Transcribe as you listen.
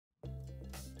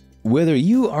Whether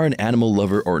you are an animal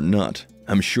lover or not,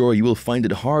 I'm sure you will find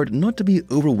it hard not to be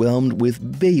overwhelmed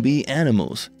with baby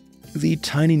animals. The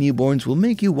tiny newborns will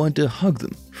make you want to hug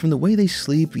them, from the way they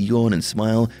sleep, yawn, and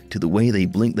smile to the way they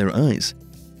blink their eyes.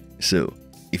 So,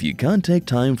 if you can't take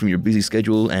time from your busy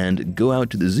schedule and go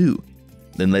out to the zoo,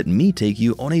 then let me take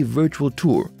you on a virtual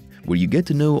tour where you get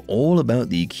to know all about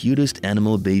the cutest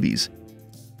animal babies.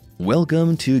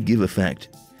 Welcome to Give a Fact,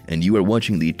 and you are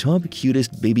watching the top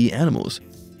cutest baby animals.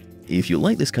 If you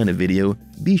like this kind of video,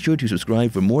 be sure to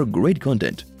subscribe for more great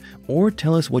content, or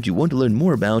tell us what you want to learn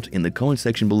more about in the comment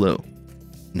section below.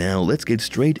 Now let's get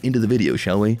straight into the video,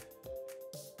 shall we?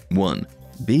 1.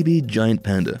 Baby giant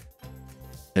panda.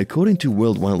 According to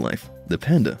World Wildlife, the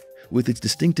panda, with its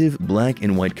distinctive black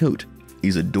and white coat,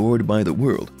 is adored by the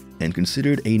world and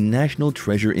considered a national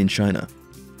treasure in China.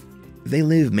 They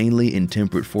live mainly in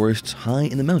temperate forests high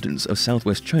in the mountains of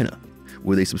southwest China,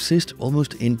 where they subsist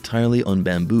almost entirely on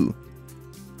bamboo.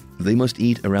 They must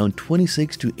eat around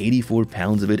 26 to 84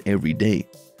 pounds of it every day,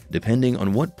 depending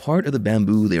on what part of the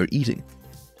bamboo they are eating.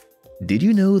 Did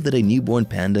you know that a newborn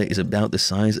panda is about the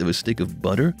size of a stick of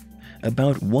butter,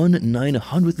 about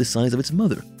 1/900th the size of its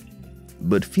mother?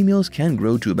 But females can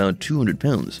grow to about 200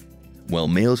 pounds, while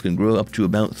males can grow up to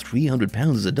about 300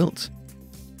 pounds as adults.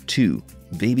 2.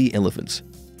 Baby elephants.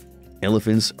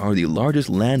 Elephants are the largest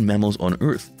land mammals on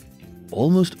Earth.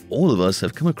 Almost all of us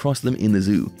have come across them in the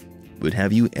zoo, but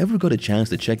have you ever got a chance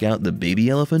to check out the baby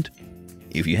elephant?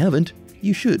 If you haven't,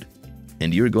 you should,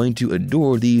 and you're going to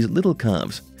adore these little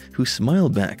calves who smile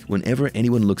back whenever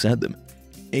anyone looks at them.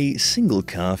 A single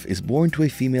calf is born to a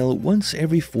female once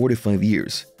every 4 to 5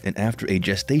 years, and after a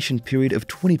gestation period of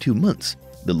 22 months,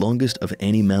 the longest of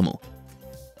any mammal.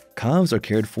 Calves are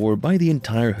cared for by the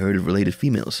entire herd of related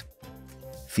females.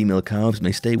 Female calves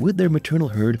may stay with their maternal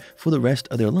herd for the rest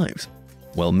of their lives,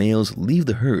 while males leave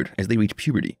the herd as they reach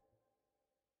puberty.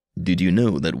 Did you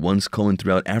know that once common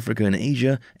throughout Africa and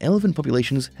Asia, elephant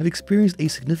populations have experienced a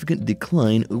significant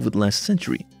decline over the last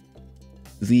century?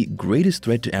 The greatest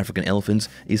threat to African elephants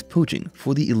is poaching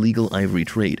for the illegal ivory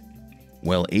trade,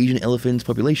 while Asian elephants'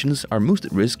 populations are most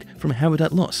at risk from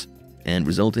habitat loss and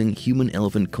resulting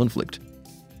human-elephant conflict.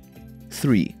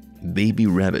 3. Baby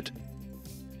rabbit.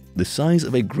 The size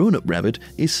of a grown-up rabbit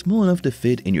is small enough to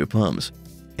fit in your palms,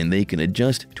 and they can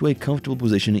adjust to a comfortable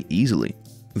position easily.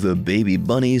 The baby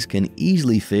bunnies can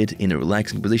easily fit in a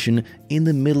relaxing position in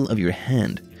the middle of your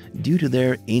hand due to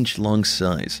their inch-long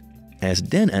size. As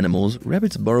den animals,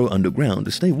 rabbits burrow underground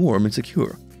to stay warm and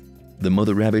secure. The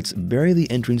mother rabbits bury the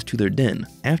entrance to their den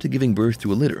after giving birth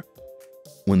to a litter.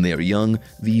 When they are young,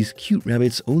 these cute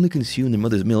rabbits only consume their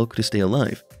mother's milk to stay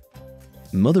alive.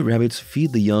 Mother rabbits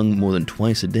feed the young more than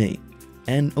twice a day,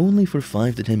 and only for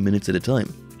 5 to 10 minutes at a time.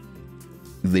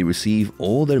 They receive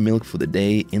all their milk for the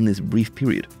day in this brief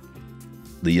period.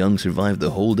 The young survive the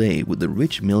whole day with the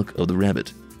rich milk of the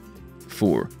rabbit.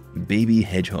 4. Baby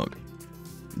hedgehog.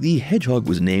 The hedgehog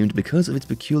was named because of its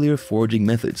peculiar foraging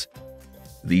methods.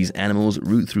 These animals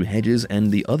root through hedges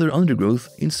and the other undergrowth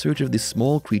in search of the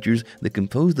small creatures that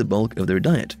compose the bulk of their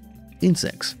diet: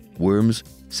 insects, worms,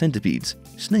 centipedes,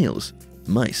 snails,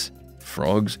 mice,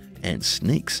 frogs, and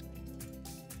snakes.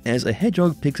 As a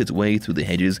hedgehog picks its way through the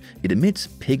hedges, it emits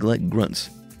pig-like grunts,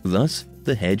 thus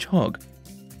the hedgehog.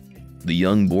 The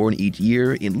young born each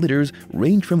year in litters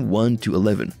range from 1 to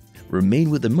 11,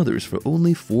 remain with their mothers for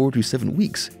only 4 to 7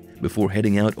 weeks before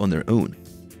heading out on their own.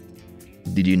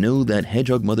 Did you know that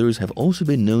hedgehog mothers have also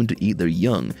been known to eat their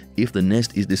young if the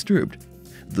nest is disturbed,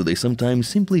 though they sometimes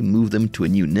simply move them to a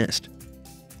new nest?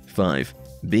 5.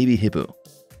 Baby hippo.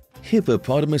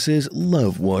 Hippopotamuses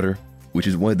love water, which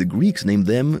is why the Greeks named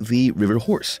them the river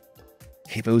horse.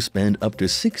 Hippos spend up to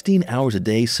 16 hours a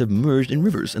day submerged in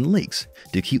rivers and lakes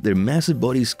to keep their massive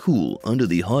bodies cool under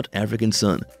the hot African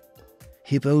sun.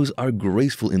 Hippos are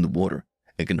graceful in the water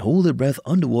and can hold their breath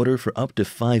underwater for up to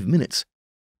 5 minutes.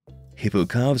 Hippo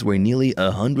calves weigh nearly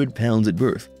 100 pounds at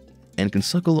birth and can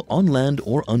suckle on land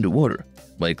or underwater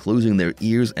by closing their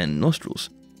ears and nostrils.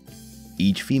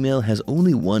 Each female has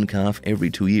only one calf every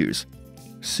 2 years.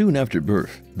 Soon after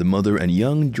birth, the mother and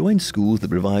young join schools that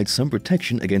provide some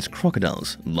protection against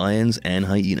crocodiles, lions, and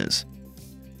hyenas.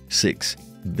 6.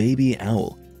 Baby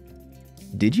owl.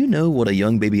 Did you know what a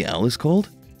young baby owl is called?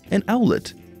 An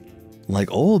owlet.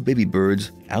 Like all baby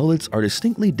birds, owlets are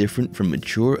distinctly different from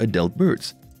mature adult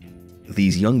birds.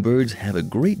 These young birds have a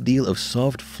great deal of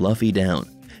soft, fluffy down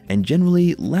and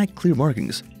generally lack clear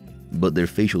markings, but their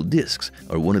facial discs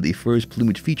are one of the first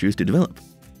plumage features to develop.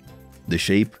 The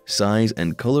shape, size,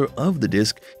 and color of the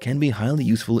disc can be highly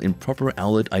useful in proper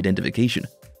owlet identification.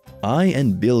 Eye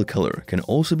and bill color can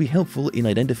also be helpful in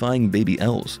identifying baby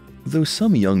owls, though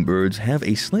some young birds have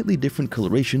a slightly different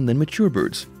coloration than mature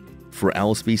birds. For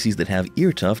owl species that have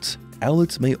ear tufts,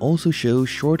 owlets may also show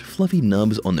short, fluffy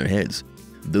nubs on their heads,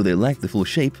 though they lack the full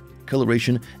shape,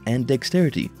 coloration, and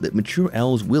dexterity that mature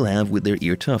owls will have with their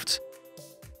ear tufts.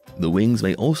 The wings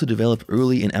may also develop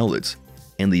early in owlets,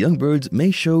 and the young birds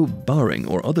may show barring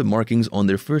or other markings on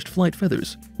their first flight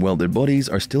feathers, while their bodies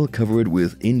are still covered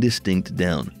with indistinct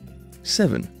down.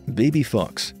 7. Baby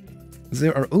fox.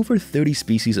 There are over 30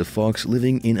 species of fox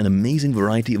living in an amazing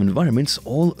variety of environments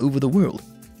all over the world.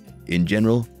 In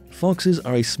general, foxes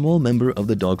are a small member of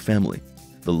the dog family,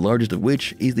 the largest of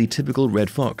which is the typical red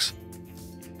fox.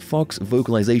 Fox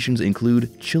vocalizations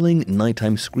include chilling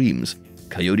nighttime screams,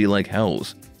 coyote-like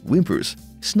howls, whimpers,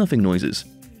 snuffing noises,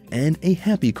 and a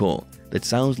happy call that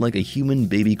sounds like a human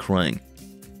baby crying.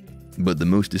 But the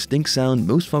most distinct sound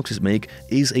most foxes make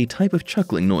is a type of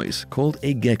chuckling noise called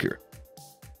a gecker.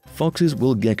 Foxes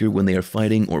will gecker when they are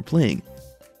fighting or playing.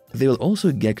 They will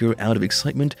also gecker out of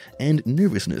excitement and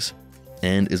nervousness,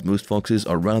 and as most foxes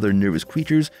are rather nervous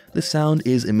creatures, the sound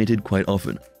is emitted quite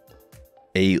often.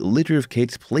 A litter of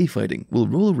kids play fighting will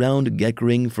roll around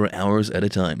geckering for hours at a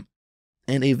time,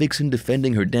 and a vixen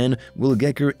defending her den will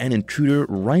gecker an intruder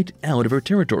right out of her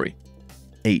territory.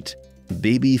 8.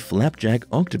 Baby flapjack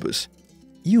octopus.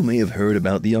 You may have heard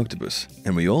about the octopus,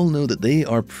 and we all know that they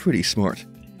are pretty smart.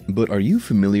 But are you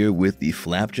familiar with the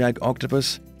flapjack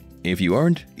octopus? If you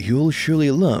aren't, you'll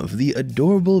surely love the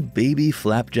adorable baby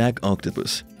flapjack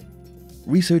octopus.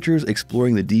 Researchers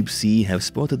exploring the deep sea have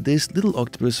spotted this little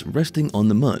octopus resting on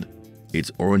the mud,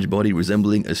 its orange body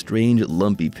resembling a strange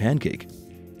lumpy pancake.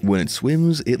 When it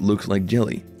swims, it looks like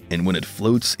jelly, and when it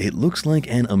floats, it looks like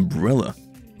an umbrella.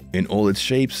 In all its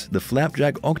shapes, the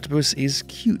flapjack octopus is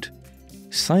cute.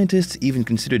 Scientists even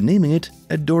considered naming it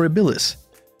Adorabilis.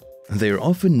 They are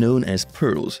often known as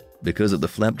pearls because of the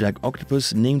flapjack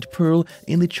octopus named Pearl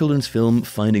in the children's film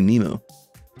Finding Nemo.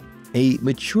 A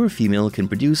mature female can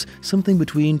produce something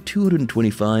between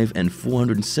 225 and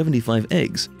 475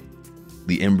 eggs.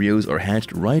 The embryos are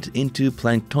hatched right into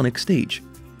planktonic stage.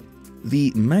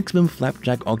 The maximum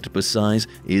flapjack octopus size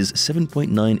is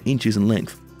 7.9 inches in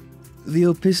length. The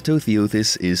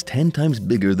Opisthotheothis is 10 times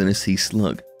bigger than a sea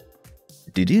slug.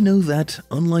 Did you know that,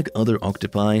 unlike other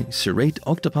octopi, serrate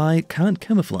octopi can't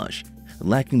camouflage,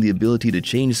 lacking the ability to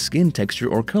change skin texture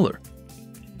or color?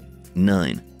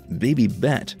 9. Baby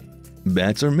bat.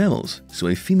 Bats are mammals, so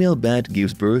a female bat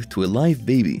gives birth to a live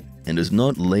baby and does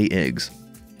not lay eggs.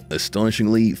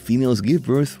 Astonishingly, females give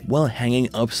birth while hanging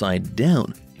upside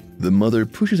down. The mother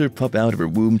pushes her pup out of her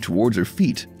womb towards her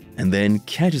feet and then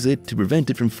catches it to prevent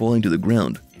it from falling to the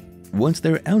ground. Once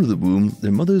they're out of the womb,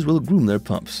 their mothers will groom their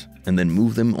pups and then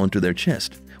move them onto their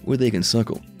chest, where they can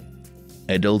suckle.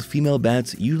 Adult female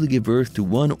bats usually give birth to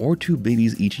 1 or 2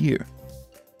 babies each year.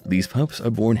 These pups are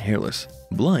born hairless,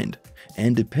 blind,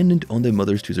 and dependent on their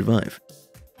mothers to survive.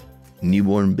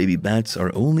 Newborn baby bats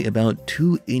are only about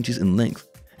 2 inches in length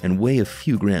and weigh a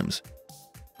few grams.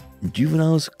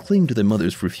 Juveniles cling to their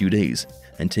mothers for a few days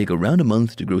and take around a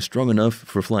month to grow strong enough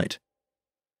for flight.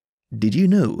 Did you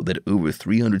know that over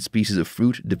 300 species of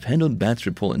fruit depend on bats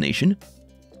for pollination?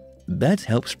 Bats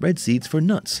help spread seeds for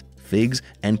nuts, figs,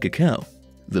 and cacao,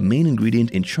 the main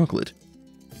ingredient in chocolate.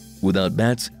 Without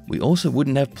bats, we also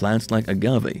wouldn't have plants like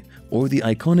agave or the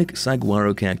iconic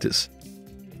saguaro cactus.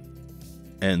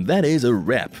 And that is a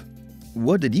wrap.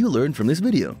 What did you learn from this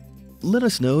video? Let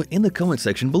us know in the comment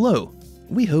section below.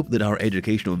 We hope that our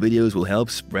educational videos will help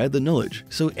spread the knowledge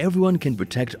so everyone can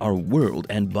protect our world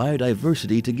and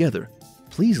biodiversity together.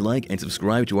 Please like and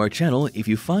subscribe to our channel if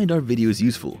you find our videos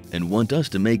useful and want us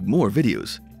to make more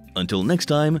videos. Until next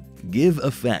time, give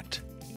a fact.